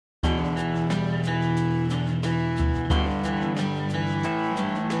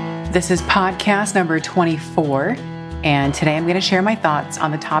This is podcast number 24, and today I'm going to share my thoughts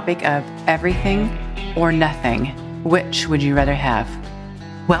on the topic of everything or nothing. Which would you rather have?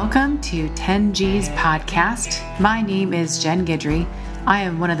 Welcome to 10G's podcast. My name is Jen Guidry. I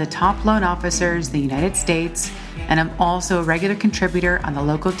am one of the top loan officers in the United States, and I'm also a regular contributor on the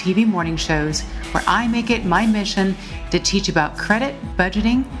local TV morning shows where I make it my mission to teach about credit,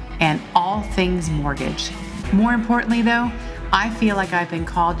 budgeting, and all things mortgage. More importantly, though, I feel like I've been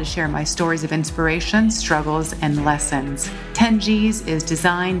called to share my stories of inspiration, struggles, and lessons. 10G's is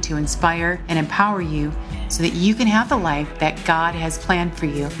designed to inspire and empower you so that you can have the life that God has planned for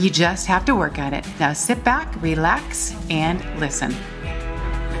you. You just have to work at it. Now sit back, relax, and listen.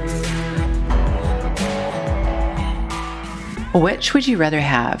 Which would you rather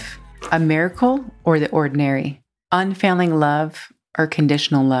have? A miracle or the ordinary? Unfailing love or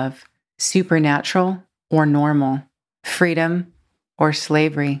conditional love? Supernatural or normal? Freedom or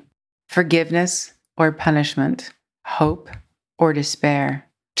slavery? Forgiveness or punishment? Hope or despair?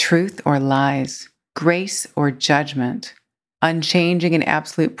 Truth or lies? Grace or judgment? Unchanging and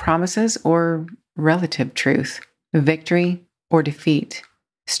absolute promises or relative truth? Victory or defeat?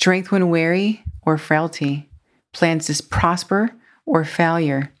 Strength when weary or frailty? Plans to prosper or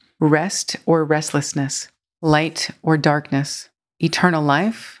failure? Rest or restlessness? Light or darkness? Eternal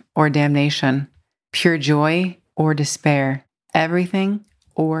life or damnation? Pure joy or despair? Everything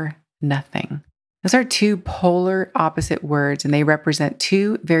or nothing? Those are two polar opposite words, and they represent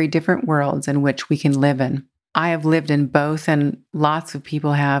two very different worlds in which we can live in. I have lived in both, and lots of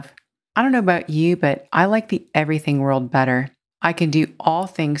people have. I don't know about you, but I like the everything world better. I can do all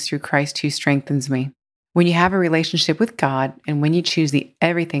things through Christ who strengthens me. When you have a relationship with God, and when you choose the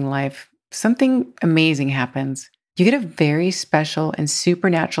everything life, something amazing happens. You get a very special and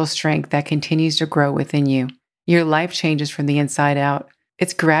supernatural strength that continues to grow within you. Your life changes from the inside out.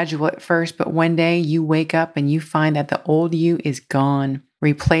 It's gradual at first, but one day you wake up and you find that the old you is gone,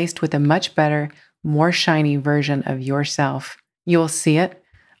 replaced with a much better, more shiny version of yourself. You'll see it.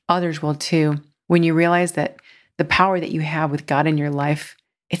 Others will too. When you realize that the power that you have with God in your life,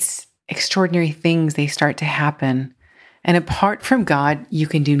 it's extraordinary things, they start to happen. And apart from God, you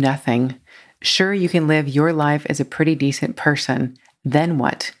can do nothing. Sure, you can live your life as a pretty decent person. Then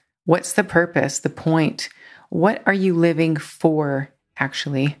what? What's the purpose, the point? What are you living for,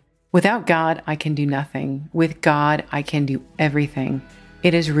 actually? Without God, I can do nothing. With God, I can do everything.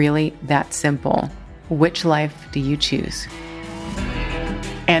 It is really that simple. Which life do you choose?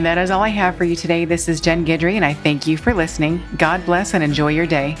 And that is all I have for you today. This is Jen Guidry, and I thank you for listening. God bless and enjoy your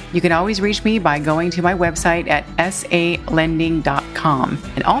day. You can always reach me by going to my website at salending.com.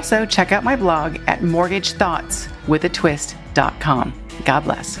 And also check out my blog at mortgagethoughtswithatwist.com. God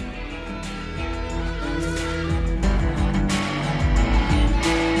bless.